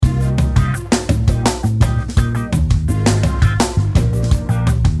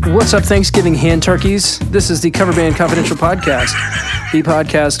What's up, Thanksgiving hand turkeys? This is the Cover Band Confidential Podcast, the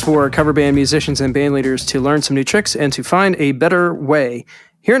podcast for cover band musicians and band leaders to learn some new tricks and to find a better way.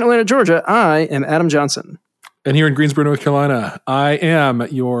 Here in Atlanta, Georgia, I am Adam Johnson. And here in Greensboro, North Carolina, I am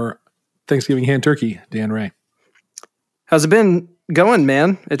your Thanksgiving hand turkey, Dan Ray. How's it been going,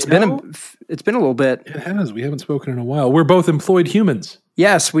 man? It's been a little bit. It has. We haven't spoken in a while. We're both employed humans.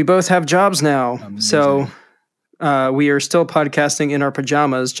 Yes, we both have jobs now. Amazing. So we are still podcasting in our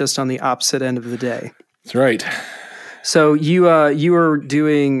pajamas, just on the opposite end of the day. That's right. So you were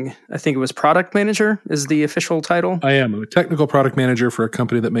doing, I think it was product manager is the official title? I am. I'm a technical product manager for a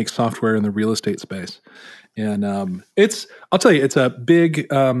company that makes software in the real estate space. And I'll tell you, it's a big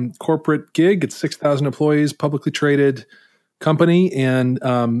corporate gig. It's 6,000 employees, publicly traded company. And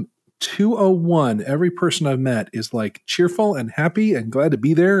 201, every person I've met is like cheerful and happy and glad to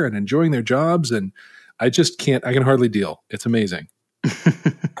be there and enjoying their jobs. And I can hardly deal. It's amazing.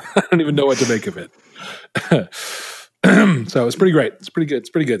 I don't even know what to make of it. So it's pretty great. It's pretty good.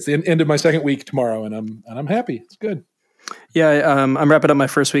 It's the end of my second week tomorrow, and I'm happy. It's good. Yeah, I'm wrapping up my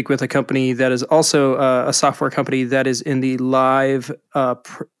first week with a company that is also a software company that is in the live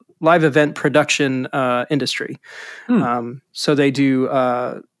event production industry. So they do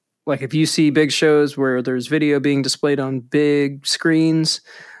like if you see big shows where there's video being displayed on big screens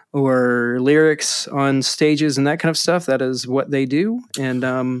or lyrics on stages and that kind of stuff, that is what they do. And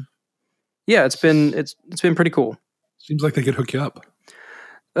yeah, it's been pretty cool. Seems like they could hook you up.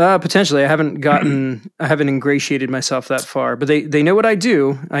 Potentially. I haven't ingratiated myself that far, but they know what I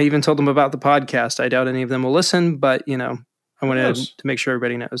do. I even told them about the podcast. I doubt any of them will listen, but I wanted to make sure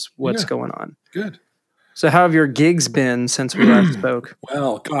everybody knows what's going on. Good. So how have your gigs been since we last spoke?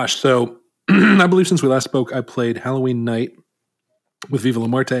 Well, gosh. So I believe since we last spoke, I played Halloween Night with Viva La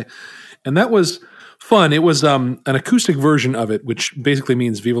Muerte, and that was fun. It was an acoustic version of it, which basically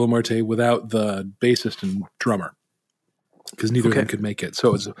means Viva La Muerte without the bassist and drummer, because neither of them could make it. So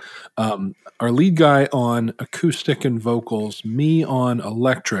it was our lead guy on acoustic and vocals, me on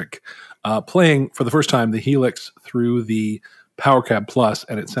electric, playing for the first time the Helix through the PowerCab Plus,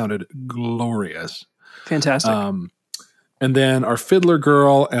 and it sounded glorious. Fantastic. And then our fiddler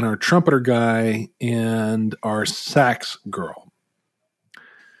girl and our trumpeter guy and our sax girl.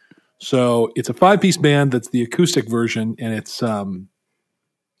 So it's a 5-piece band that's the acoustic version, and it's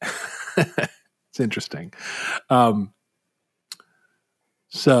it's interesting.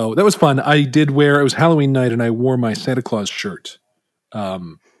 So that was fun. It was Halloween night, and I wore my Santa Claus shirt. I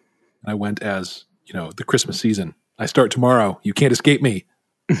went as, the Christmas season. I start tomorrow. You can't escape me.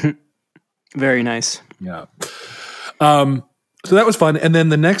 Very nice. Yeah. So that was fun. And then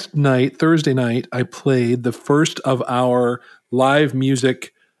the next night, Thursday night, I played the first of our live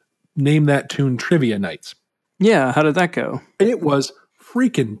music Name That Tune trivia nights. Yeah. How did that go? It was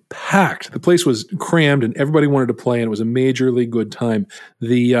freaking packed. The place was crammed and everybody wanted to play, and it was a majorly good time.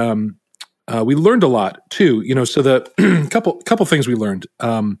 We learned a lot too, so the couple things we learned.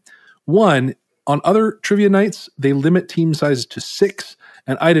 One, on other trivia nights, they limit team sizes to 6,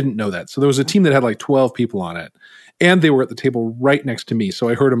 and I didn't know that. So there was a team that had like 12 people on it, and they were at the table right next to me. So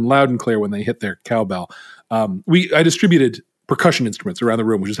I heard them loud and clear when they hit their cowbell. I distributed percussion instruments around the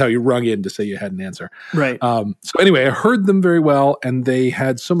room, which is how you rung in to say you had an answer. Right. So anyway, I heard them very well, and they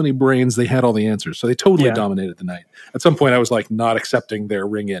had so many brains, they had all the answers. So they totally dominated the night. At some point, I was like not accepting their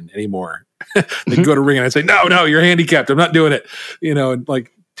ring in anymore. They'd go to ring in, and I'd say, no, you're handicapped. I'm not doing it. And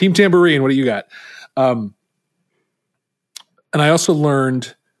like, Team Tambourine, what do you got? And I also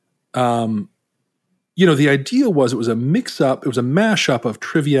learned, the idea was it was a mix-up, it was a mash-up of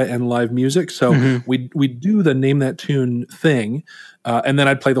trivia and live music. So we'd do the Name That Tune thing, and then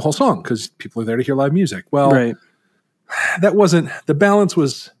I'd play the whole song because people are there to hear live music. Well, that wasn't, the balance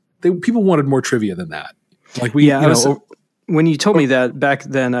was, people wanted more trivia than that. Like when you told me that back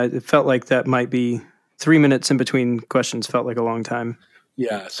then, it felt like that might be 3 minutes in between questions felt like a long time.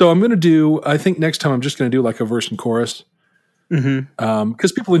 Yeah. So I think next time I'm just going to do like a verse and chorus.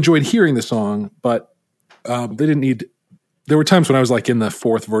 Because people enjoyed hearing the song, but they didn't need. There were times when I was like in the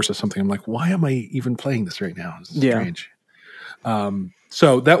 4th verse of something. I'm like, why am I even playing this right now? It's strange.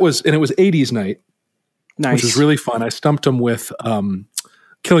 So that was, and it was 80s night, which was really fun. I stumped them with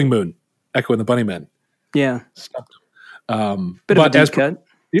Killing Moon, Echo and the Bunnymen. Yeah, stumped them. Bit of a deep cut.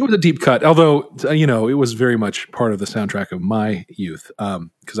 It was a deep cut, although it was very much part of the soundtrack of my youth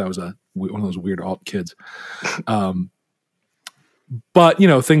because I was one of those weird alt kids. But,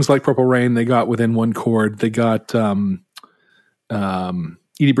 things like Purple Rain, they got within one chord. They got Edie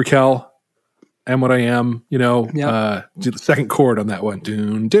Brickell, Am What I Am, the second chord on that one.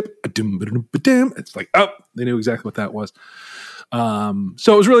 Doom, dip, doom, doom, doom. It's like, they knew exactly what that was.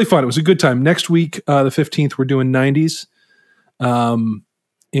 So it was really fun. It was a good time. Next week, the 15th, we're doing 90s.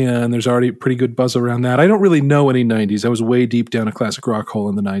 And there's already a pretty good buzz around that. I don't really know any 90s. I was way deep down a classic rock hole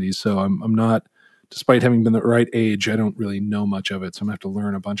in the 90s. So I'm not, despite having been the right age, I don't really know much of it. So I'm going to have to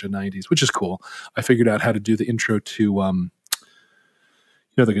learn a bunch of 90s, which is cool. I figured out how to do the intro to,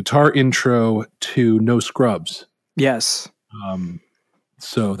 the guitar intro to No Scrubs. Yes.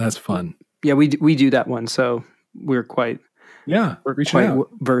 So that's fun. Yeah, we do that one. So we're quite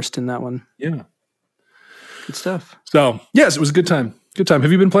versed in that one. Yeah. Good stuff. So yes, it was a good time. Good time.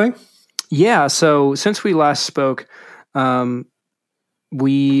 Have you been playing? Yeah. So since we last spoke, I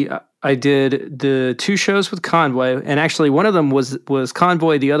did the 2 shows with Convoy, and actually one of them was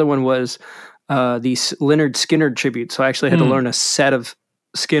Convoy. The other one was the Leonard Skinner tribute. So I actually had to learn a set of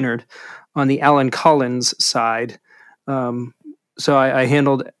Skinner on the Alan Collins side. So I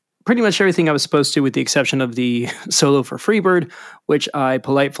handled pretty much everything I was supposed to, with the exception of the solo for Freebird, which I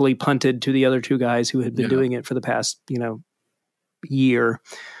politely punted to the other 2 guys who had been doing it for the past, year,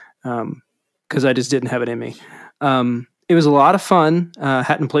 because I just didn't have it in me. It was a lot of fun.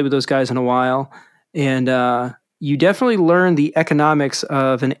 Hadn't played with those guys in a while, and you definitely learn the economics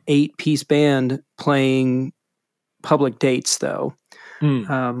of an 8-piece band playing public dates, though.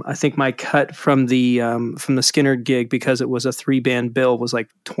 I think my cut from the Skinner gig, because it was a 3-band bill, was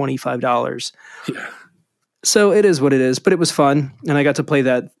like $25. Yeah. So it is what it is, but it was fun, and I got to play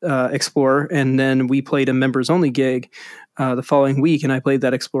that Explorer, and then we played a members only gig the following week, and I played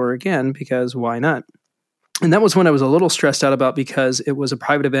that Explorer again because why not? And that was when I was a little stressed out about, because it was a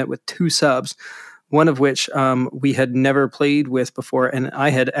private event with 2 subs, one of which we had never played with before, and I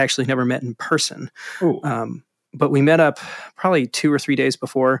had actually never met in person. But we met up probably 2 or 3 days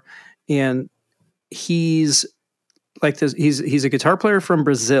before, and he's like this. He's a guitar player from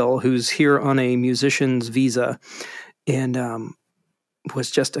Brazil who's here on a musician's visa, and was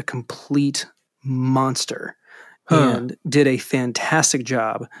just a complete monster and did a fantastic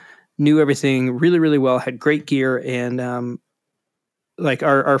job. Knew everything really, really well. Had great gear, and like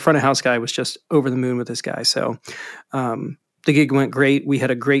our front of house guy was just over the moon with this guy. So. The gig went great. We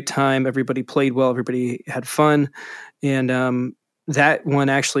had a great time. Everybody played well. Everybody had fun. And that one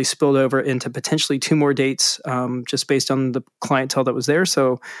actually spilled over into potentially 2 more dates, just based on the clientele that was there.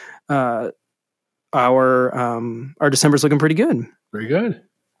 So our December's looking pretty good. Very good.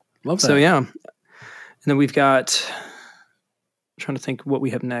 Love that. So, yeah. And then we've got, I'm trying to think what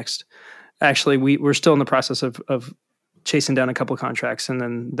we have next. Actually, we're still in the process of chasing down a couple of contracts, and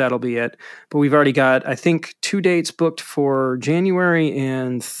then that'll be it. But we've already got, I think, 2 dates booked for January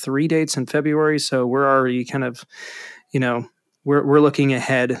and 3 dates in February. So we're already kind of, we're looking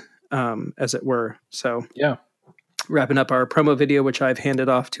ahead, as it were. So yeah, wrapping up our promo video, which I've handed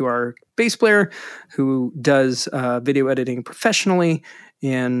off to our bass player, who does video editing professionally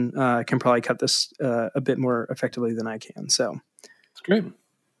and can probably cut this a bit more effectively than I can. So it's great.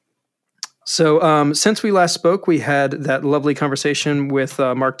 So since we last spoke, we had that lovely conversation with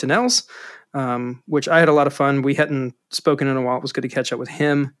Mark Donnells, which I had a lot of fun. We hadn't spoken in a while. It was good to catch up with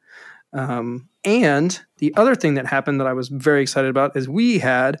him. And the other thing that happened that I was very excited about is we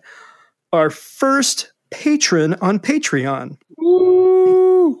had our first patron on Patreon.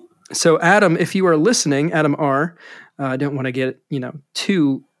 Woo! So Adam, if you are listening, Adam R., I don't want to get,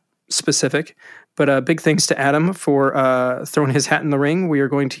 too specific, but big thanks to Adam for throwing his hat in the ring. We are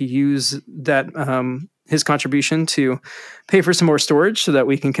going to use that his contribution to pay for some more storage so that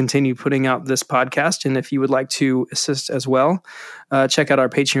we can continue putting out this podcast. And if you would like to assist as well, check out our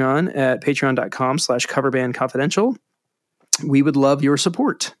Patreon at patreon.com/coverbandconfidential. We would love your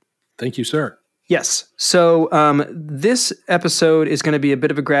support. Thank you, sir. Yes. So this episode is going to be a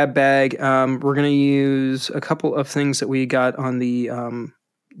bit of a grab bag. We're going to use a couple of things that we got on the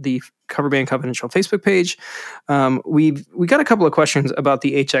Cover Band Confidential Facebook page. We got a couple of questions about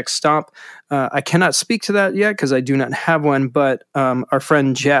the HX Stomp. I cannot speak to that yet because I do not have one, but our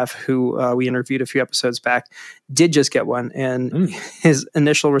friend Jeff, who we interviewed a few episodes back, did just get one. And his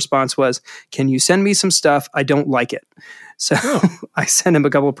initial response was, "Can you send me some stuff? I don't like it." So I sent him a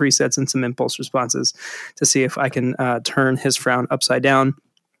couple of presets and some impulse responses to see if I can turn his frown upside down.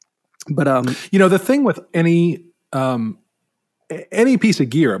 But the thing with any piece of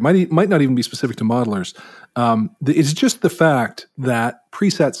gear, it might not even be specific to modelers. It's just the fact that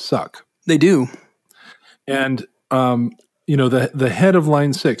presets suck. They do. And, the head of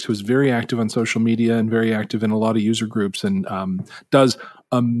Line 6, who's very active on social media and very active in a lot of user groups and does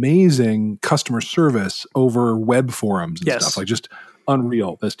amazing customer service over web forums and stuff, like just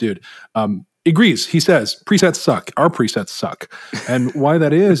unreal, this dude. agrees. He says presets suck. Our presets suck. And why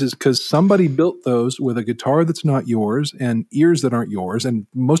that is because somebody built those with a guitar that's not yours and ears that aren't yours. And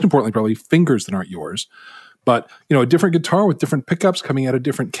most importantly, probably fingers that aren't yours. But, a different guitar with different pickups coming out of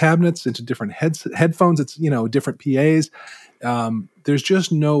different cabinets into different headphones. It's, different PAs. There's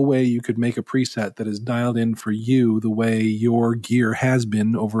just no way you could make a preset that is dialed in for you the way your gear has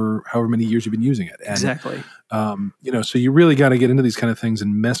been over however many years you've been using it. And, exactly. So you really got to get into these kind of things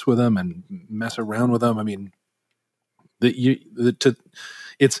and mess with them and mess around with them. I mean, it's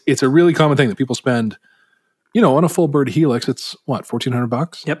a really common thing that people spend, on a full bird Helix. It's what,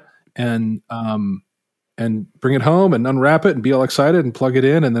 $1,400? Yep. And bring it home and unwrap it and be all excited and plug it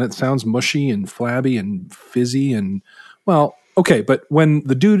in. And then it sounds mushy and flabby and fizzy. And well, okay. But when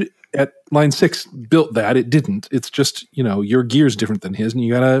the dude at Line 6 built that, it didn't. It's just, your gear's different than his and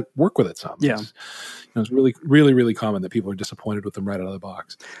you got to work with it some. Yeah. It's really, really, really common that people are disappointed with them right out of the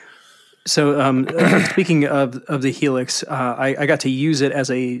box. So speaking of the Helix, I got to use it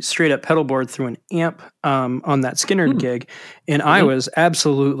as a straight up pedal board through an amp on that Skinner gig. And I was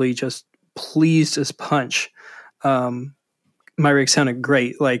absolutely just pleased as punch. My rig sounded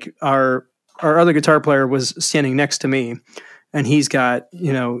great. Like our other guitar player was standing next to me and he's got,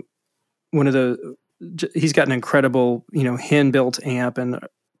 he's got an incredible, hand built amp and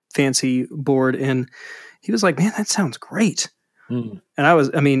fancy board. And he was like, man, that sounds great.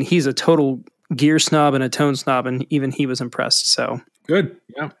 And he's a total gear snob and a tone snob. And even he was impressed. So good.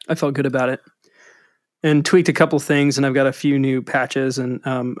 Yeah. I felt good about it. And tweaked a couple things, and I've got a few new patches. And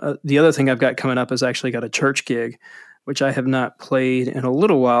the other thing I've got coming up is actually got a church gig, which I have not played in a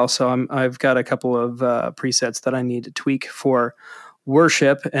little while. So I've got a couple of presets that I need to tweak for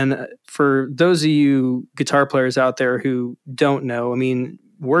worship. And for those of you guitar players out there who don't know,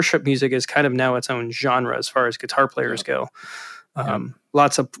 worship music is kind of now its own genre as far as guitar players go.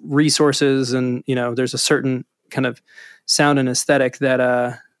 Lots of resources, and there's a certain kind of sound and aesthetic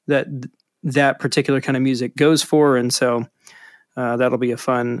that particular kind of music goes for. And so that'll be a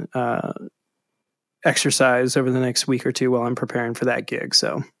fun exercise over the next week or two while I'm preparing for that gig.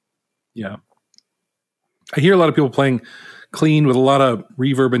 So, yeah. I hear a lot of people playing clean with a lot of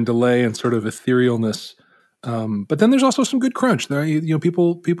reverb and delay and sort of etherealness. But then there's also some good crunch. There,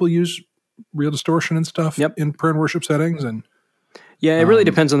 people use real distortion and stuff in prayer and worship settings. And yeah, it really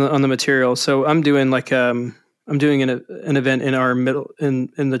depends on the material. So I'm doing I'm doing an event in our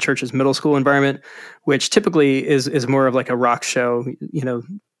in the church's middle school environment, which typically is more of like a rock show.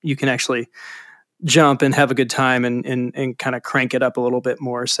 You can actually jump and have a good time and kind of crank it up a little bit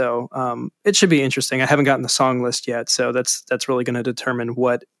more. So it should be interesting. I haven't gotten the song list yet, so that's really going to determine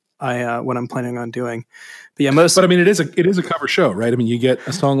what I'm planning on doing. But yeah, But it is a cover show, right? You get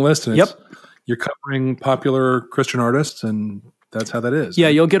a song list, and you're covering popular Christian artists, and that's how that is. Yeah,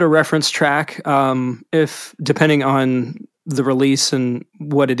 you'll get a reference track. If depending on the release and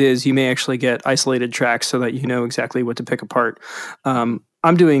what it is, you may actually get isolated tracks so that you know exactly what to pick apart. I'm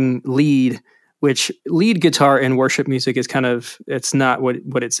doing lead, which lead guitar in worship music is it's not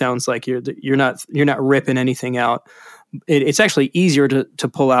what it sounds like. You're not ripping anything out. It's actually easier to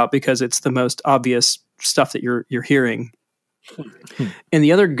pull out because it's the most obvious stuff that you're hearing. And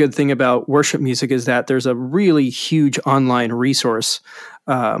the other good thing about worship music is that there's a really huge online resource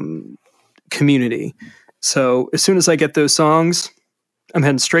community. So as soon as I get those songs, I'm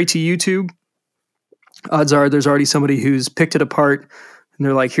heading straight to YouTube. Odds are there's already somebody who's picked it apart, and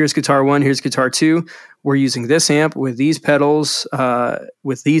they're like, here's guitar 1, here's guitar 2. We're using this amp with these pedals,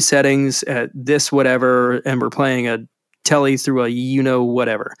 with these settings at this whatever, and we're playing a telly through a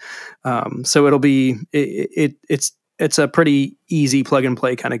whatever. So it'll be it's a pretty easy plug and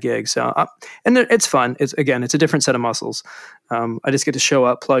play kind of gig. So, and it's fun. It's a different set of muscles. I just get to show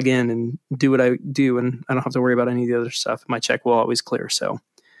up, plug in, and do what I do, and I don't have to worry about any of the other stuff. My check will always clear. So,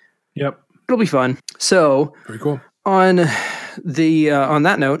 yep, it'll be fun. So, very cool. On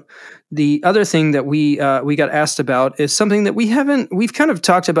that note, the other thing that we got asked about is something that we've kind of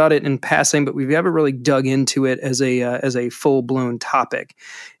talked about it in passing, but we've never really dug into it as a full blown topic,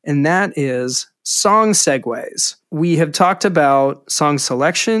 and that is song segues. We have talked about song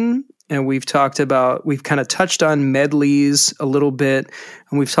selection, and we've kind of touched on medleys a little bit,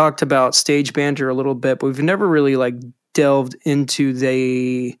 and we've talked about stage banter a little bit, but we've never really delved into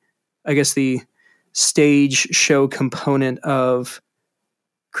the stage show component of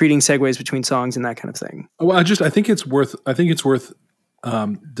creating segues between songs and that kind of thing. Well, I think it's worth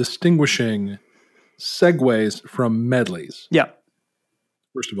distinguishing segues from medleys. Yeah.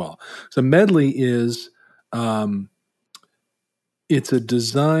 First of all, so medley is it's a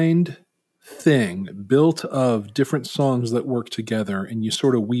designed thing built of different songs that work together, and you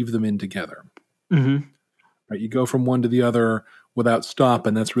sort of weave them in together. Mm-hmm. Right? You go from one to the other without stop,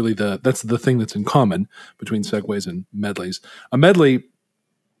 and that's really that's the thing that's in common between segues and medleys. A medley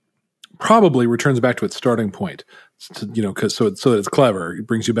probably returns back to its starting point, because so that it's clever. It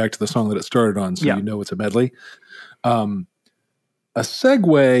brings you back to the song that it started on, so you know it's a medley. A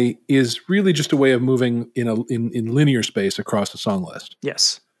segue is really just a way of moving in linear space across a song list.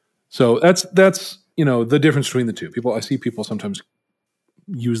 Yes. So that's the difference between the two. I see people sometimes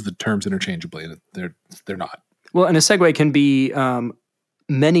use the terms interchangeably, and they're not. Well, and a segue can be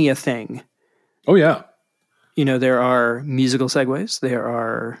many a thing. Oh yeah. There are musical segues. There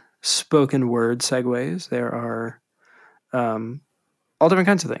are spoken word segues. There are all different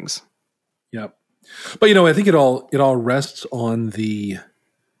kinds of things. Yep. But I think it all rests on the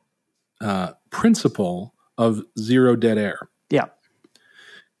principle of zero dead air. Yeah.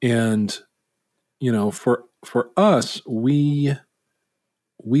 And for us, we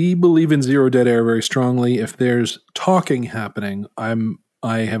believe in zero dead air very strongly. If there's talking happening, I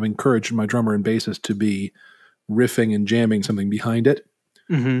have encouraged my drummer and bassist to be riffing and jamming something behind it.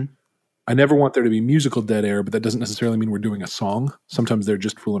 Mm-hmm. I never want there to be musical dead air, but that doesn't necessarily mean we're doing a song. Sometimes they're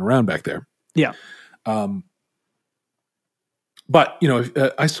just fooling around back there. Yeah. But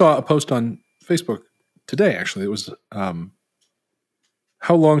I saw a post on Facebook today. Actually, it was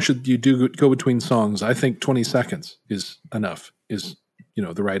how long should you go between songs? I think 20 seconds is enough. Is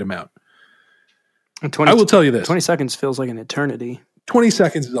the right amount. I will tell you this: 20 seconds feels like an eternity. 20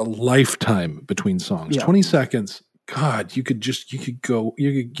 seconds is a lifetime between songs. Yeah. 20 seconds. God, you could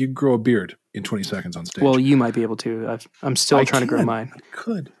grow a beard in 20 seconds on stage. Well, you might be able to. I'm still trying to grow mine. I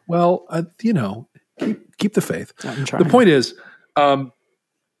could. Well, keep the faith. I'm trying. The point is,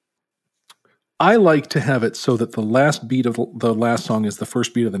 I like to have it so that the last beat of the last song is the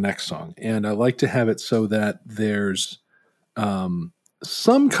first beat of the next song. And I like to have it so that there's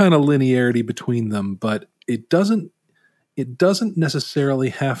some kind of linearity between them, but it doesn't necessarily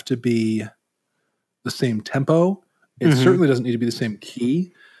have to be the same tempo. It certainly doesn't need to be the same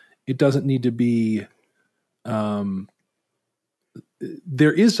key. It doesn't need to be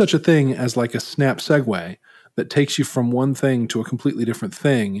there is such a thing as like a snap segue that takes you from one thing to a completely different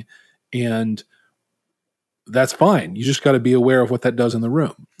thing, and that's fine. You just got to be aware of what that does in the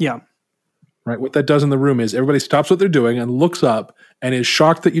room. Yeah. Right? What that does in the room is everybody stops what they're doing and looks up and is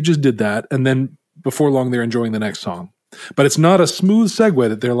shocked that you just did that, and then before long they're enjoying the next song. But it's not a smooth segue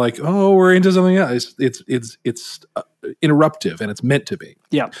that they're like, oh, we're into something else. It's interruptive, and it's meant to be.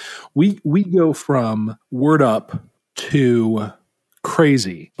 Yeah. We go from Word Up to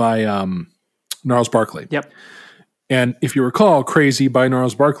Crazy by Gnarls Barkley. Yep. And if you recall, Crazy by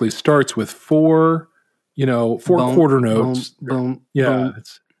Gnarls Barkley starts with four quarter notes. Boom, yeah. boom.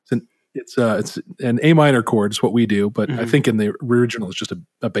 It's an A minor chord is what we do, but I think in the original it's just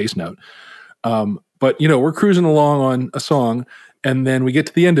a bass note. But we're cruising along on a song, and then we get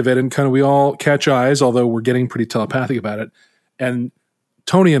to the end of it, and kind of we all catch eyes, although we're getting pretty telepathic about it. And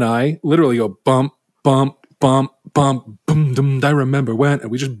Tony and I literally go bump, bump, bump, bump, boom, boom. I remember when,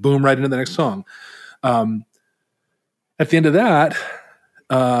 and we just boom right into the next song. At the end of that,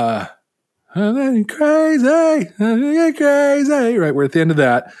 crazy, right? We're at the end of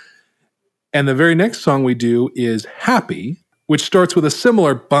that, and the very next song we do is Happy, which starts with a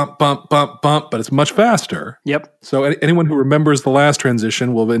similar bump, bump, bump, bump, but it's much faster. Yep. So anyone who remembers the last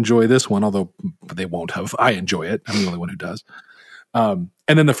transition will enjoy this one, although they won't have. I enjoy it. I'm the only one who does. And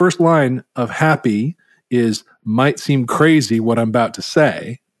then the first line of Happy is, might seem crazy what I'm about to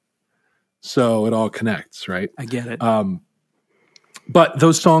say. So it all connects, right? I get it. But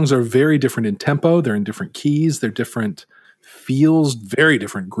those songs are very different in tempo. They're in different keys. They're different feels, very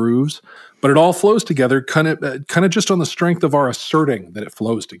different grooves. But it all flows together, kind of just on the strength of our asserting that it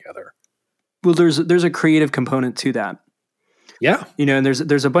flows together. Well, there's a creative component to that. Yeah. And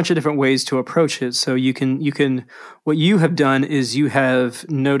there's a bunch of different ways to approach it. So you can what you have done is you have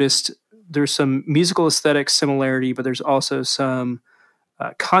noticed there's some musical aesthetic similarity, but there's also some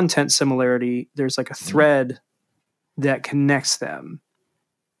content similarity. There's like a thread that connects them.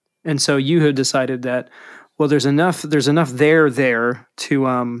 And so you have decided that, well, there's enough there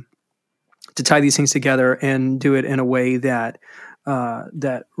to tie these things together and do it in a way that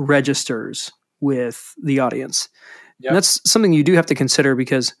that registers with the audience. Yep. And that's something you do have to consider,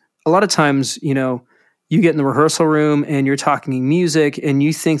 because a lot of times, you get in the rehearsal room and you're talking music and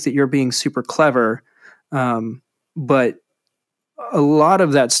you think that you're being super clever, but a lot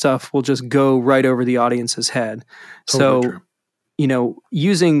of that stuff will just go right over the audience's head. Totally true.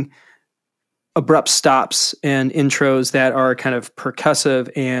 Using abrupt stops and intros that are kind of percussive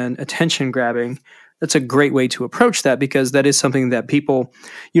and attention grabbing that's a great way to approach that, because that is something that people,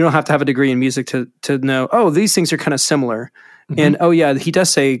 you don't have to have a degree in music to know, oh, these things are kind of similar. Mm-hmm. And oh yeah, he does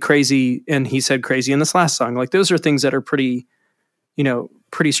say crazy, and he said crazy in this last song. Like those are things that are pretty,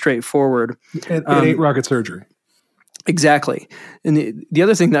 pretty straightforward. It ain't rocket surgery. Exactly. And the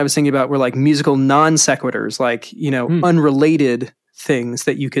other thing that I was thinking about were like musical non sequiturs, like, unrelated things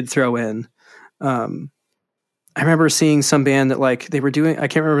that you could throw in. I remember seeing some band that like they were doing, I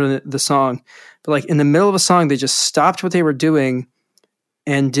can't remember the song, but like in the middle of a song, they just stopped what they were doing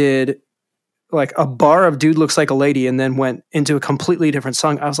and did like a bar of Dude Looks Like a Lady and then went into a completely different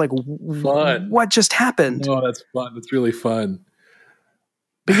song. I was like, what just happened? Oh, that's fun. That's really fun.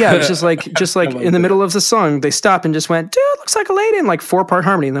 But yeah, it's just like in the middle of the song, they stopped and just went, Dude Looks Like a Lady, in like 4-part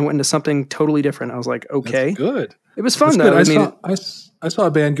harmony, and then went into something totally different. I was like, okay. That's good. It was fun though. I saw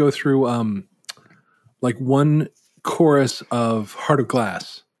a band go through like one chorus of Heart of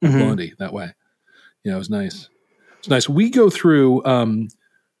Glass, Blondie, that way. Yeah, it was nice. It's nice. We go through,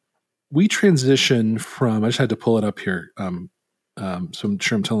 we transition from, I just had to pull it up here, so I'm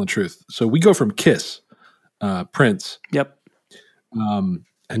sure I'm telling the truth. So we go from Kiss, Prince. Yep.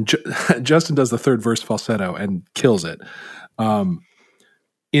 And Justin does the third verse falsetto and kills it,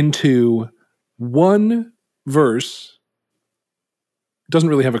 into one verse. Doesn't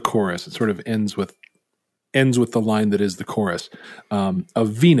really have a chorus. It sort of ends with the line that is the chorus, of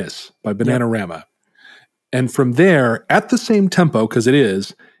Venus by Bananarama. Yep. And from there, at the same tempo, because it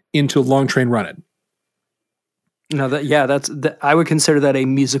is, into Long Train Runnin'. No, I would consider that a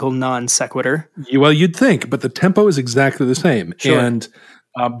musical non sequitur. Well, you'd think, but the tempo is exactly the same. Sure. And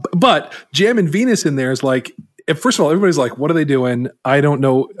but jamming Venus in there is like, first of all, everybody's like, "What are they doing?" I don't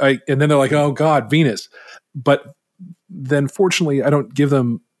know. And then they're like, "Oh God, Venus." But then, fortunately, I don't give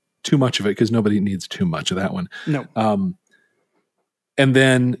them too much of it because nobody needs too much of that one. No. And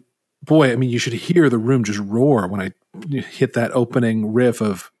then, boy, I mean, you should hear the room just roar when I hit that opening riff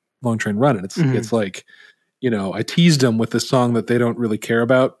of Long Train Runnin'. It's like, I teased them with this song that they don't really care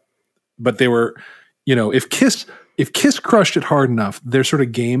about, but they were, if Kiss crushed it hard enough, they're sort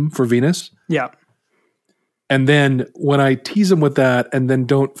of game for Venus. Yeah. And then when I tease them with that and then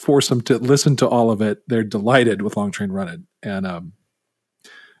don't force them to listen to all of it, they're delighted with Long Train Runnin'. And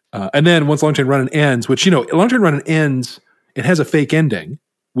then once Long Train Runnin' ends, which, Long Train Runnin' ends, it has a fake ending.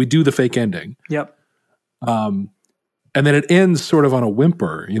 We do the fake ending. Yep. And then it ends sort of on a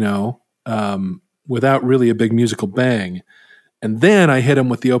whimper, without really a big musical bang. And then I hit him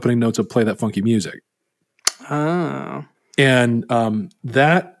with the opening notes of Play That Funky Music. Oh. And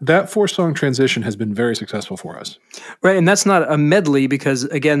that 4-song transition has been very successful for us. Right, and that's not a medley because,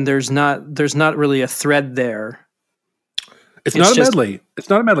 again, there's not really a thread there. It's not a medley. It's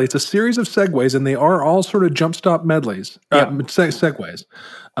not a medley. It's a series of segues, and they are all sort of jump stop medleys, segues.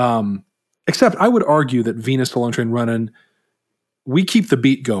 Except I would argue that Venus to Long Train Runnin', we keep the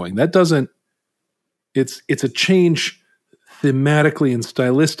beat going. That doesn't. It's a change thematically and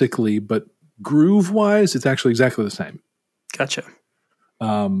stylistically, but groove wise, it's actually exactly the same. Gotcha.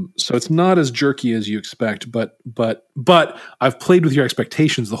 So it's not as jerky as you expect, but I've played with your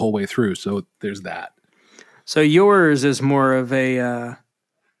expectations the whole way through. So there's that. So yours is more of a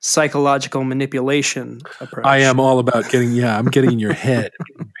psychological manipulation approach. I am all about I'm getting in your head.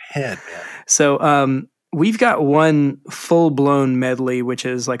 Man. So we've got one full-blown medley, which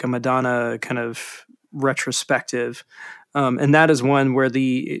is like a Madonna kind of retrospective. And that is one where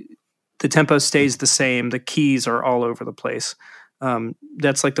the tempo stays the same. The keys are all over the place.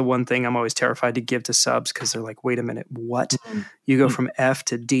 That's like the one thing I'm always terrified to give to subs because they're like, wait a minute, what? Mm-hmm. You go from F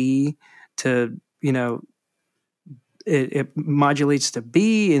to D to, it modulates to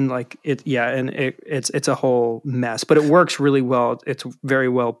B and like it, yeah. And it's a whole mess, but it works really well. It's very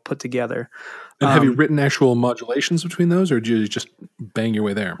well put together. And have you written actual modulations between those or do you just bang your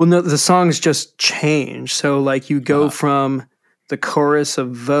way there? Well, no, the songs just change. So like you go from the chorus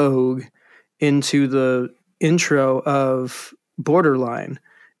of Vogue into the intro of Borderline,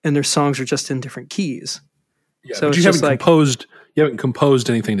 and their songs are just in different keys. Yeah, so but you haven't composed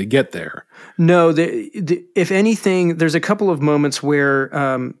anything to get there. No, if anything, there's a couple of moments where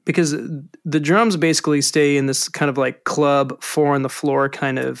because the drums basically stay in this kind of like club 4 on the floor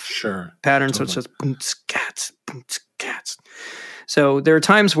kind of pattern. Totally. So it's just boom, cats, boom, cats. So there are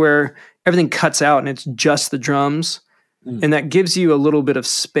times where everything cuts out and it's just the drums. And that gives you a little bit of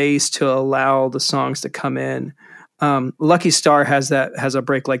space to allow the songs to come in. Lucky Star has a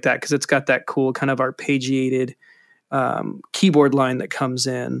break like that because it's got that cool kind of arpeggiated keyboard line that comes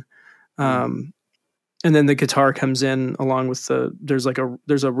in, and then the guitar comes in along with there's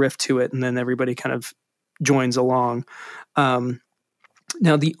a riff to it, and then everybody kind of joins along.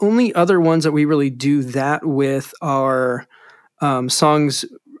 Now, the only other ones that we really do that with are songs.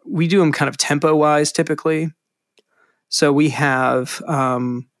 We do them kind of tempo wise typically. So we have,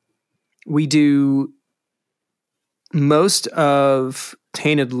 we do most of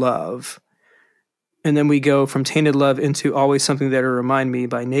Tainted Love. And then we go from Tainted Love into Always Something That'll Remind Me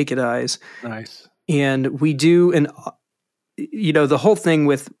by Naked Eyes. Nice. And we do, the whole thing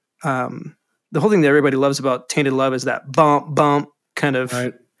with, the whole thing that everybody loves about Tainted Love is that bump, bump kind of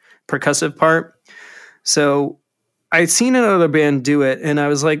percussive part. So I'd seen another band do it and I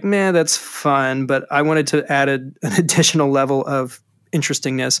was like, man, that's fun. But I wanted to add an additional level of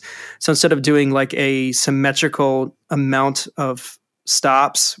interestingness. So instead of doing like a symmetrical amount of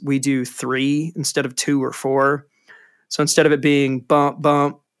stops, we do 3 instead of 2 or 4. So instead of it being bump,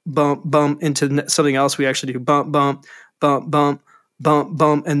 bump, bump, bump into something else, we actually do bump, bump, bump, bump, bump,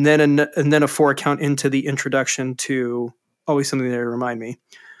 bump, and then a 4 count into the introduction to Always Something That Remind Me.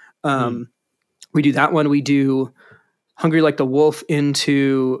 We do that one. We do Hungry Like the Wolf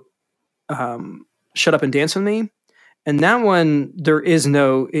into Shut Up and Dance With Me. And that one, there is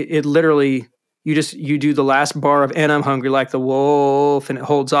no, it literally, you do the last bar of And I'm Hungry Like the Wolf, and it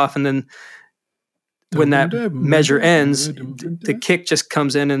holds off. And then when that measure ends, the kick just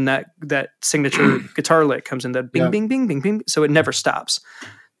comes in and that signature guitar lick comes in, that bing, bing, bing, bing, bing. So it never stops.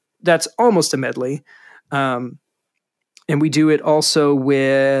 That's almost a medley. And we do it also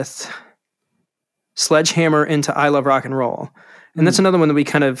with Sledgehammer into I Love Rock and Roll. And that's another one that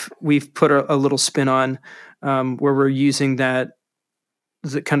we've put a little spin on, where we're using that,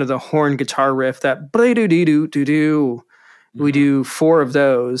 the kind of the horn guitar riff, that blah-doo-dee-doo-doo-doo. We do 4 of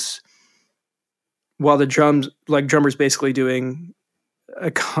those while the drummer's basically doing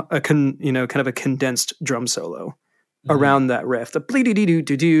kind of a condensed drum solo around that riff. The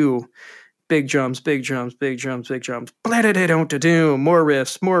blah-doo-dee-doo-doo-doo. Big drums, big drums, big drums, big drums. Blah-da-da-don't-da-do. More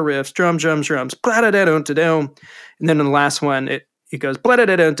riffs, drums, blah-da-da-don't-da-do. And then in the last one, it goes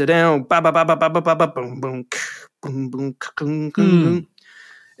blah-da-da-don't-da-do. Ba-ba-ba-ba-ba-ba-ba, boom, boom, boom, boom, boom.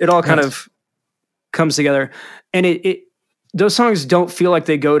 It all kind of comes together. And those songs don't feel like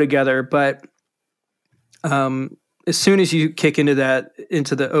they go together, but as soon as you kick into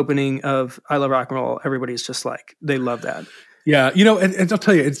the opening of I Love Rock and Roll, everybody's just like, they love that. Yeah. And I'll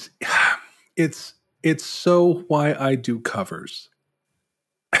tell you, it's so why I do covers.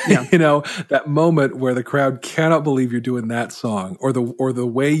 Yeah. That moment where the crowd cannot believe you're doing that song, or the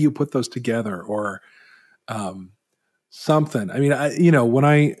way you put those together, or something. I mean, when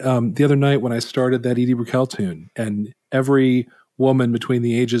I the other night when I started that Edie Brickell tune, and every woman between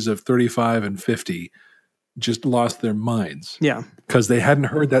the ages of 35 and 50 just lost their minds. Yeah. Because they hadn't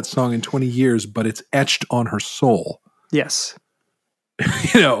heard that song in 20 years, but it's etched on her soul. Yes.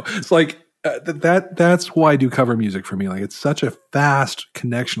 It's like that's why I do cover music for me. Like, it's such a fast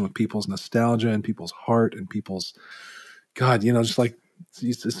connection with people's nostalgia and people's heart and people's God, just like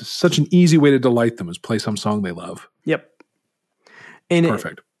it's such an easy way to delight them, is play some song they love. Yep. And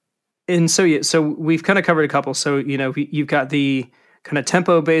perfect. So we've kind of covered a couple. So, you've got the kind of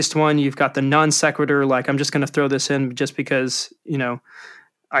tempo based one, you've got the non sequitur, like I'm just going to throw this in just because,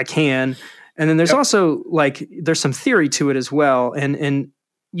 I can. And then there's also there's some theory to it as well. And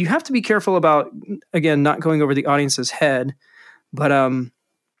you have to be careful about, again, not going over the audience's head, but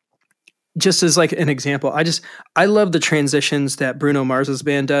just as like an example, I love the transitions that Bruno Mars's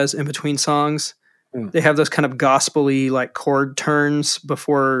band does in between songs. They have those kind of gospel-y like chord turns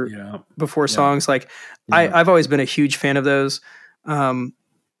before songs. Like I've always been a huge fan of those. And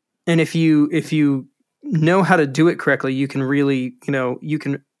if you know how to do it correctly, you can really, you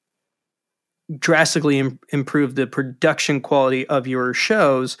can drastically improve the production quality of your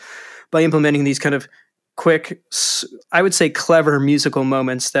shows by implementing these kind of quick, I would say clever musical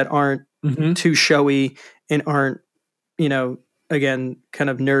moments that aren't too showy and aren't, again, kind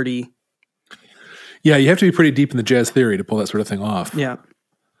of nerdy. Yeah, you have to be pretty deep in the jazz theory to pull that sort of thing off. Yeah.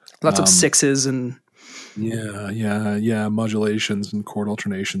 Lots of sixes and... Yeah, modulations and chord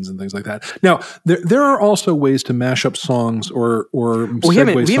alternations and things like that. Now, there are also ways to mash up songs or we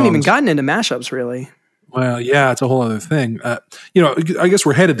haven't even gotten into mashups, really. Well, yeah, it's a whole other thing. I guess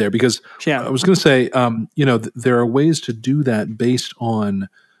we're headed there because I was going to say, there are ways to do that based on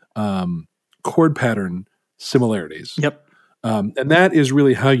chord pattern similarities. Yep. And that is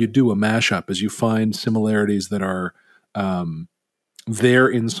really how you do a mashup, is you find similarities that are there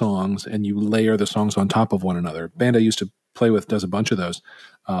in songs, and you layer the songs on top of one another. Band I used to play with does a bunch of those.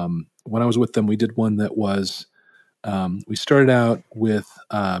 When I was with them, we did one that was, we started out with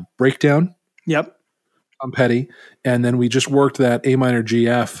Breakdown. Yep. On Petty, and then we just worked that A minor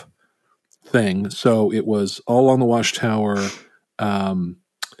GF thing. So it was All on the Watchtower, Don't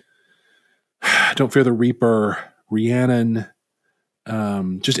Fear the Reaper, Rhiannon,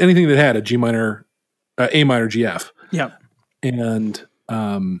 just anything that had a G minor, A minor GF. Yeah. And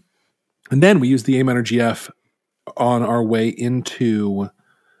then we used the A minor GF on our way into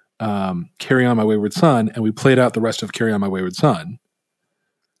Carry On My Wayward Son, and we played out the rest of Carry On My Wayward Son.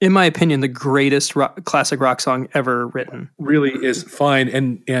 In my opinion, the greatest classic rock song ever written. Really is fine.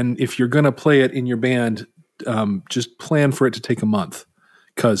 And if you're going to play it in your band, just plan for it to take a month,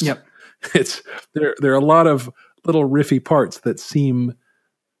 because there are a lot of little riffy parts that seem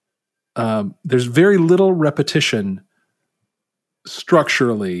there's very little repetition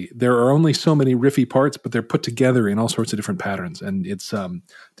structurally. There are only so many riffy parts, but they're put together in all sorts of different patterns, and it's to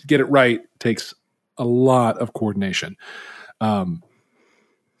get it right takes a lot of coordination.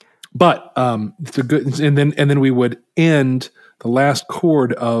 But it's a good, and then we would end the last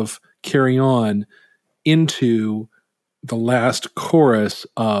chord of Carry On into the last chorus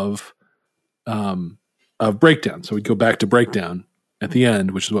of Breakdown. So we'd go back to Breakdown at the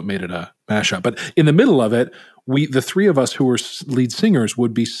end, which is what made it a mashup. But in the middle of it, the three of us who were lead singers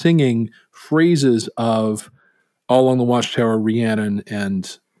would be singing phrases of All Along the Watchtower, Rhiannon,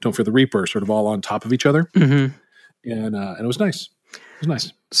 and Don't Fear the Reaper, sort of all on top of each other. Mm-hmm. And it was nice. It was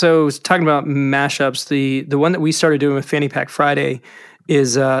nice. So talking about mashups, the one that we started doing with Fanny Pack Friday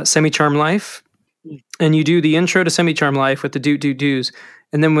is Semi-Charmed Life. And you do the intro to Semi-Charmed Life with the doot-doot-doos.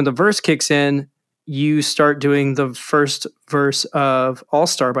 And then when the verse kicks in, you start doing the first verse of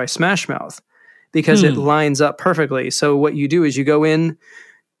All-Star by Smash Mouth, because it lines up perfectly. So what you do is you go in,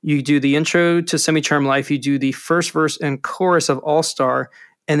 you do the intro to Semi-Charmed Life, you do the first verse and chorus of All-Star,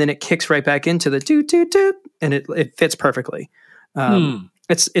 and then it kicks right back into the doot-doot-doot, and it fits perfectly.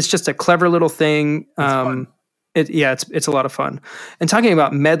 It's just a clever little thing. It's a lot of fun. And talking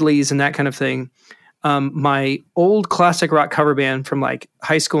about medleys and that kind of thing, my old classic rock cover band from like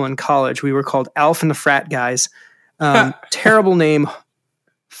high school and college, we were called Alf and the Frat Guys. Terrible name,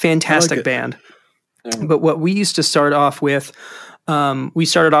 fantastic band. Yeah. But what we used to start off with, Dream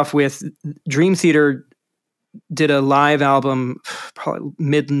Theater did a live album, probably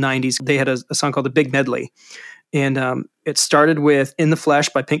mid 90s. They had a song called The Big Medley. And it started with In the Flesh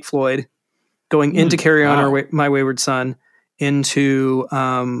by Pink Floyd, going into Carry On My Wayward Son, into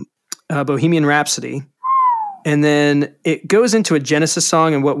Bohemian Rhapsody. And then it goes into a Genesis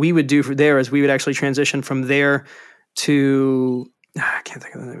song. And what we would do there is we would actually transition from there to, I can't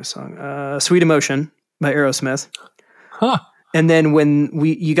think of the name of the song, Sweet Emotion by Aerosmith. Huh. And then when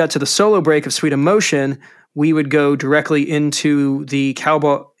you got to the solo break of Sweet Emotion, we would go directly into the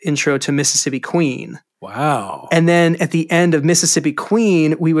cowboy intro to Mississippi Queen. Wow. And then at the end of Mississippi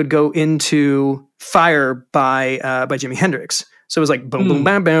Queen, we would go into Fire by Jimi Hendrix. So it was like boom, boom,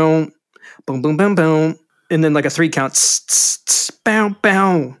 bam, boom, boom, boom, bam, boom. And then like a 3 count, bow,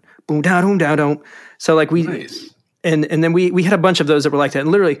 bow, boom, da, dum, da, dum. So like nice. and then we had a bunch of those that were like that.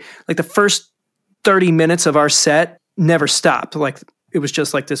 And literally like the first 30 minutes of our set never stopped. Like it was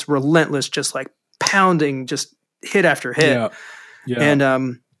just like this relentless, just like pounding, just hit after hit. Yeah.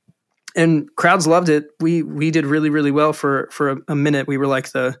 And crowds loved it. We did really, really well for a minute. We were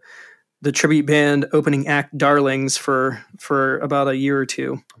like the tribute band opening act darlings for about a year or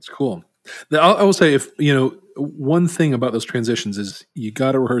two. That's cool. I will say, if one thing about those transitions is you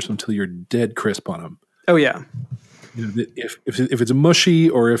got to rehearse them until you're dead crisp on them. Oh yeah. If it's mushy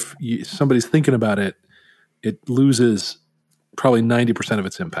or if somebody's thinking about it, it loses probably 90% of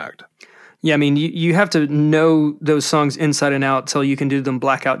its impact. Yeah, I mean, you have to know those songs inside and out till you can do them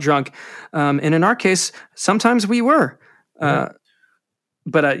blackout drunk. And in our case, sometimes we were. But,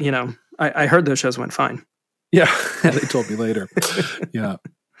 I heard those shows went fine. Yeah, they told me later. Yeah.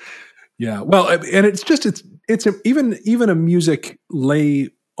 Yeah. Well, and it's even a music lay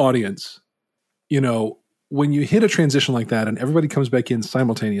audience, when you hit a transition like that and everybody comes back in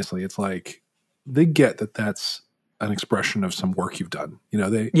simultaneously, it's like they get that that's an expression of some work you've done.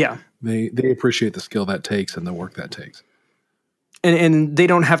 They appreciate the skill that takes and the work that takes. And they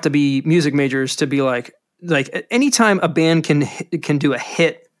don't have to be music majors to be like anytime a band can do a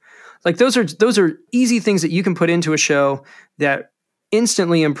hit, like those are easy things that you can put into a show that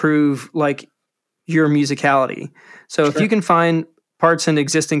instantly improve like your musicality. So if you can find parts in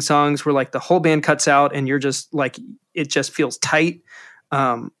existing songs where like the whole band cuts out and you're just like, it just feels tight.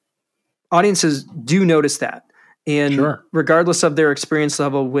 Audiences do notice that. And regardless of their experience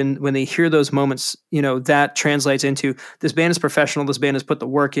level, when they hear those moments, that translates into this band is professional. This band has put the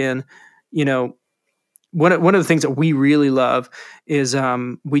work in. One of the things that we really love is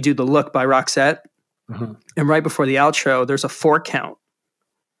we do The Look by Roxette. Mm-hmm. And right before the outro, there's a 4 count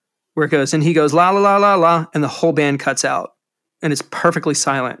where it goes, and he goes, la, la, la, la, la, and the whole band cuts out. and it's perfectly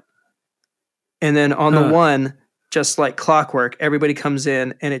silent. And then on the one, just like clockwork, everybody comes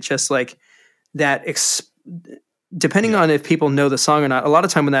in, and it just like that. Depending on if people know the song or not, a lot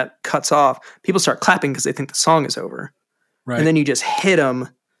of time when that cuts off, people start clapping because they think the song is over. Right. And then you just hit them.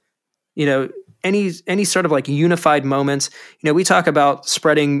 Any sort of like unified moments. We talk about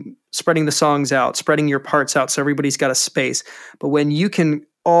spreading the songs out, spreading your parts out so everybody's got a space. But when you can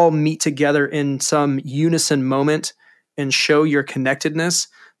all meet together in some unison moment and show your connectedness,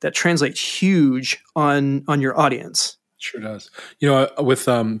 that translates huge on your audience. Sure does. With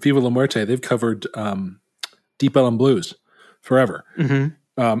Viva La Muerte, they've covered Deep Ellum Blues forever. Mm-hmm.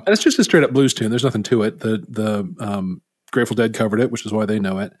 And it's just a straight up blues tune. There's nothing to it. The Grateful Dead covered it, which is why they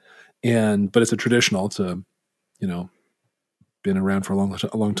know it. But it's a traditional. It's been around for a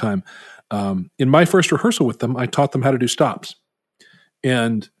long time. In my first rehearsal with them, I taught them how to do stops,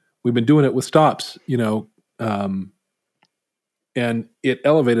 and we've been doing it with stops. And it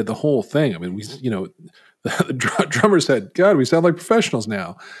elevated the whole thing. I mean, the drummer said, "God, we sound like professionals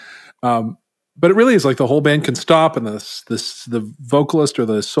now." But it really is like the whole band can stop, and the vocalist or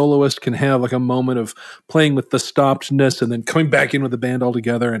the soloist can have like a moment of playing with the stoppedness and then coming back in with the band all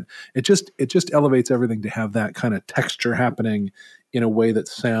together. And it just elevates everything to have that kind of texture happening in a way that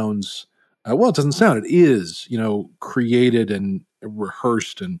sounds, it doesn't sound, it is, created and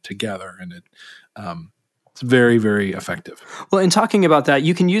rehearsed and together. And it's very, very effective. Well, in talking about that,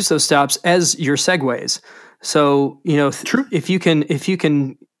 you can use those stops as your segues. So, True. if you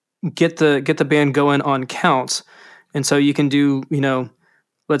can get the band going on counts, and so you can do,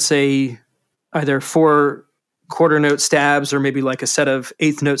 let's say either 4 quarter note stabs or maybe like a set of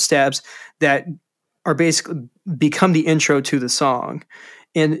 1/8 note stabs that are basically become the intro to the song.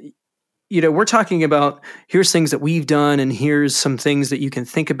 And we're talking about, here's things that we've done, and here's some things that you can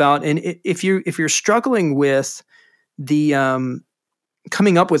think about. And if you're struggling with the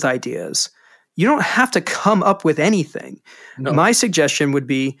coming up with ideas, you don't have to come up with anything. No. My suggestion would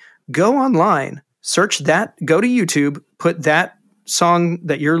be go online, search that, go to YouTube, put that song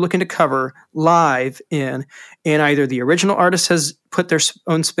that you're looking to cover live in, and either the original artist has put their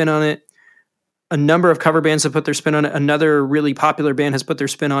own spin on it, a number of cover bands have put their spin on it, another really popular band has put their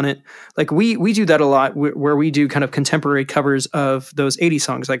spin on it. Like we do that a lot, where we do kind of contemporary covers of those 80s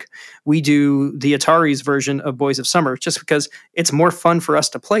songs. Like we do the Ataris version of Boys of Summer, just because it's more fun for us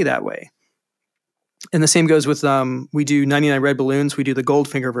to play that way. And the same goes with, we do 99 Red Balloons. We do the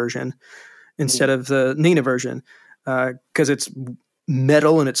Goldfinger version instead of the Nina version, because it's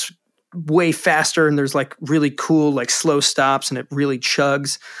metal and it's way faster, and there's like really cool, like slow stops, and it really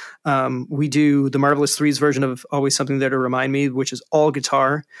chugs. We do the Marvelous Threes version of Always Something There to Remind Me, which is all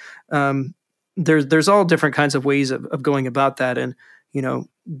guitar. There's all different kinds of ways of going about that. And,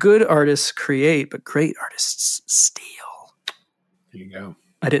 good artists create, but great artists steal. There you go.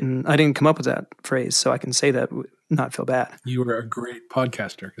 I didn't come up with that phrase, so I can say that, not feel bad. You were a great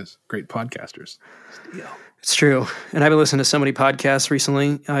podcaster, because great podcasters steal. It's true. And I've been listening to so many podcasts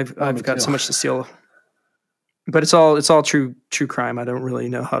recently. I've got so much to steal. But it's all true crime. I don't really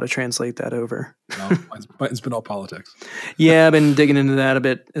know how to translate that over. No, it's been all politics. Yeah, I've been digging into that a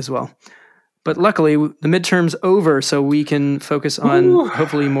bit as well. But luckily, the midterm's over, so we can focus on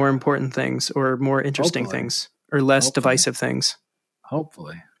hopefully more important things, or more interesting things, or less divisive things.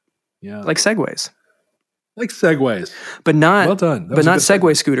 Hopefully. Yeah. Like segways. But not well done. But not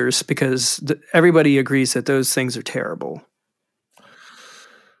Segway scooters, because everybody agrees that those things are terrible.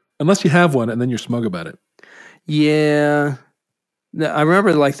 Unless you have one and then you're smug about it. Yeah. I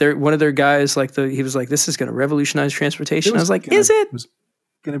remember one of their guys, he was like, this is going to revolutionize transportation. I was like, is it? It was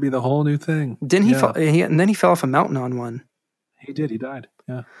going to be the whole new thing. Didn't he fall? And then he fell off a mountain on one. He did. He died.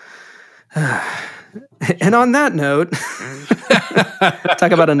 Yeah. And on that note,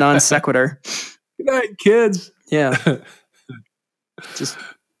 talk about a non sequitur. Good night, kids. Yeah. Just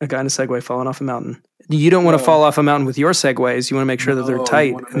a guy in a Segway falling off a mountain. You don't want to fall off a mountain with your Segways. You want to make sure that they're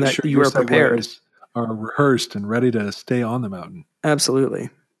tight and that you are prepared. Are rehearsed and ready to stay on the mountain. Absolutely.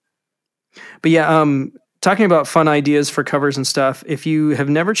 But yeah, talking about fun ideas for covers and stuff, if you have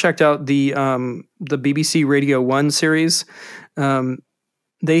never checked out the BBC Radio 1 series,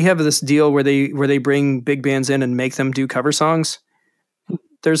 they have this deal where they bring big bands in and make them do cover songs.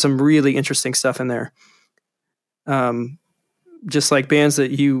 There's some really interesting stuff in there. Just like bands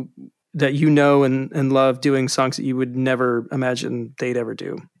that you know and love doing songs that you would never imagine they'd ever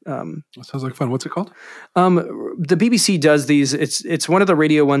do. That sounds like fun. What's it called? The BBC does these. It's one of the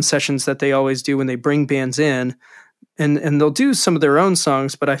Radio 1 sessions that they always do when they bring bands in, and they'll do some of their own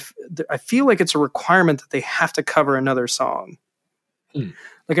songs, but I feel like it's a requirement that they have to cover another song.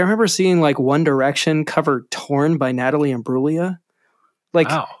 Like I remember seeing like One Direction cover Torn by Natalie Imbruglia. Like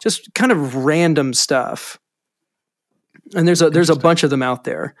just kind of random stuff. And there's a bunch of them out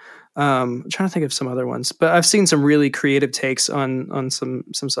there. I'm trying to think of some other ones, but I've seen some really creative takes on some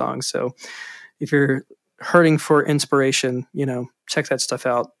songs. So if you're hurting for inspiration, check that stuff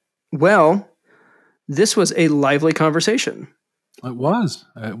out. Well, this was a lively conversation. It was.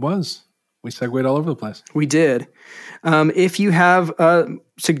 We segued all over the place. We did. If you have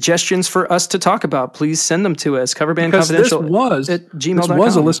suggestions for us to talk about, please send them to us. Coverbandconfidential at gmail.com. This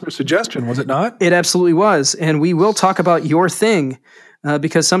was a listener suggestion, was it not? It absolutely was. And we will talk about your thing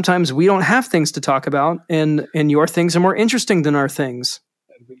because sometimes we don't have things to talk about and your things are more interesting than our things.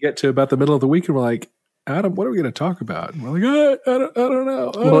 We get to about the middle of the week and we're like, Adam, what are we going to talk about? And we're like, I don't know.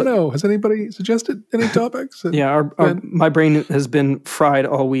 I don't know. Has anybody suggested any topics? And, my brain has been fried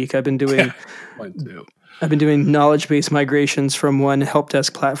all week. I've been doing mine too. I've been doing knowledge-based migrations from one help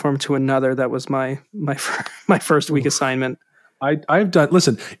desk platform to another. That was my first week assignment. I've done,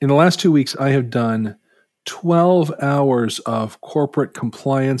 listen, in the last 2 weeks, I have done 12 hours of corporate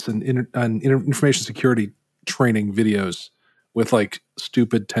compliance and information security training videos with like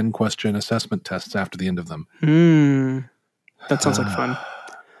stupid 10-question assessment tests after the end of them. That sounds like fun.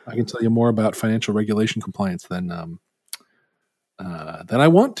 I can tell you more about financial regulation compliance than I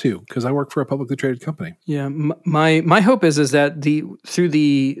want to because I work for a publicly traded company. Yeah, my hope is that through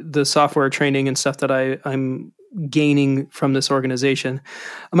the software training and stuff that I'm gaining from this organization,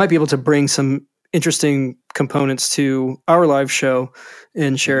 I might be able to bring some interesting components to our live show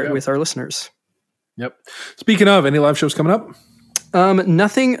and share it with our listeners. Yep. Speaking of, any live shows coming up?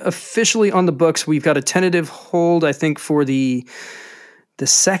 Nothing officially on the books. We've got a tentative hold, I think, for the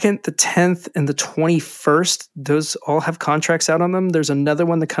 2nd, the 10th, and the 21st. Those all have contracts out on them. There's another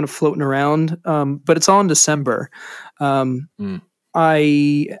one that kind of floating around, but it's all in December.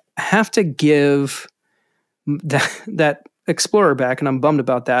 I have to give that Explorer back, and I'm bummed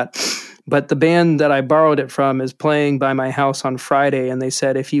about that. But the band that I borrowed it from is playing by my house on Friday, and they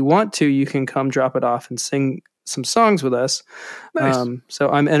said, if you want to, you can come drop it off and sing some songs with us. Nice.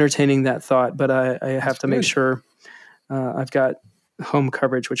 So I'm entertaining that thought, but I have to make sure I've got home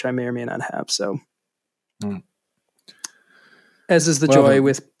coverage, which I may or may not have. So as is the joy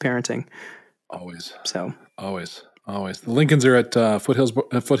with parenting. Always. So always. The Lincolns are at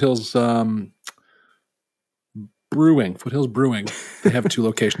Foothills Brewing. They have 2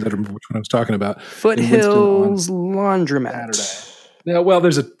 locations. I don't remember which one I was talking about. Foothills Laundromat. Saturday. Yeah, well,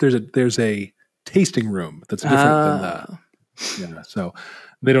 there's a tasting room that's different than that. So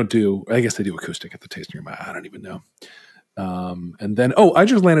they don't do. I guess they do acoustic at the tasting room. I don't even know. And then I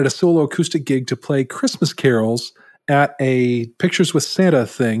just landed a solo acoustic gig to play Christmas carols at a Pictures with Santa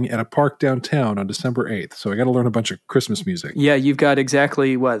thing at a park downtown on December 8th. So I got to learn a bunch of Christmas music. Yeah, you've got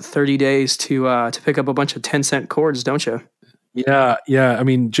exactly 30 days to pick up a bunch of 10-cent chords, don't you? Yeah. I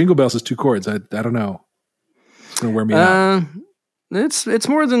mean, Jingle Bells is 2 chords. I don't know. It's gonna wear me out. It's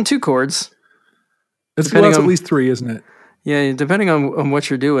more than 2 chords. It's at least 3, isn't it? Yeah, depending on what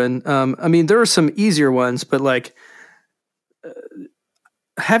you're doing. I mean, there are some easier ones, but like,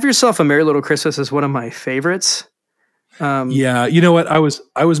 Have Yourself a Merry Little Christmas is one of my favorites. Yeah, you know what? I was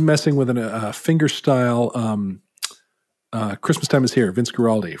messing with a finger style. Christmas Time Is Here, Vince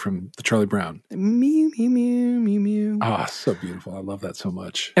Guaraldi from the Charlie Brown. Mew, mew, mew, mew, mew. Ah, so beautiful. I love that so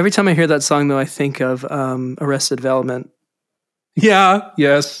much. Every time I hear that song, though, I think of Arrested Development. Yeah.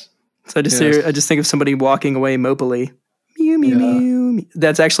 Yes. So I just think of somebody walking away mopily. Mew, mew, mew.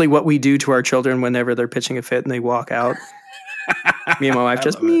 That's actually what we do to our children whenever they're pitching a fit and they walk out. Me and my wife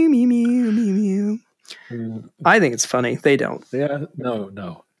just mew, mew, mew, mew, mew. I think it's funny. They don't. Yeah.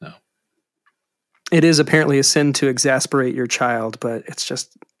 No. It is apparently a sin to exasperate your child, but it's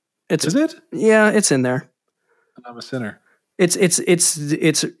just. Is it? Yeah, it's in there. I'm a sinner. It's.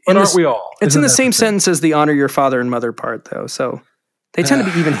 But aren't we all? It's in the same sentence as the honor your father and mother part, though. So they tend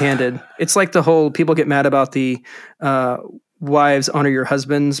to be even-handed. It's like the whole people get mad about the wives honor your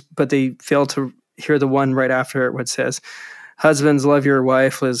husbands, but they fail to hear the one right after it, which says, "Husbands, love your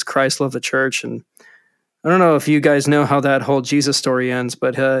wife as Christ loved the church." And I don't know if you guys know how that whole Jesus story ends,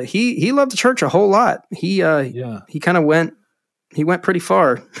 but he loved the church a whole lot. He kind of went pretty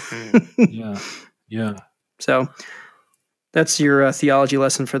far. Yeah. So that's your theology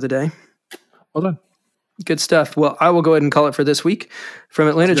lesson for the day. Well done. Good stuff. Well, I will go ahead and call it for this week. From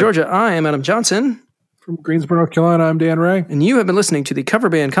Atlanta, Georgia, I am Adam Johnson. From Greensboro, North Carolina, I'm Dan Ray. And you have been listening to the Cover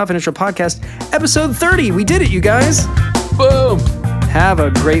Band Confidential Podcast, episode 30. We did it, you guys. Boom. Have a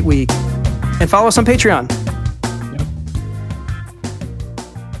great week. And follow us on Patreon.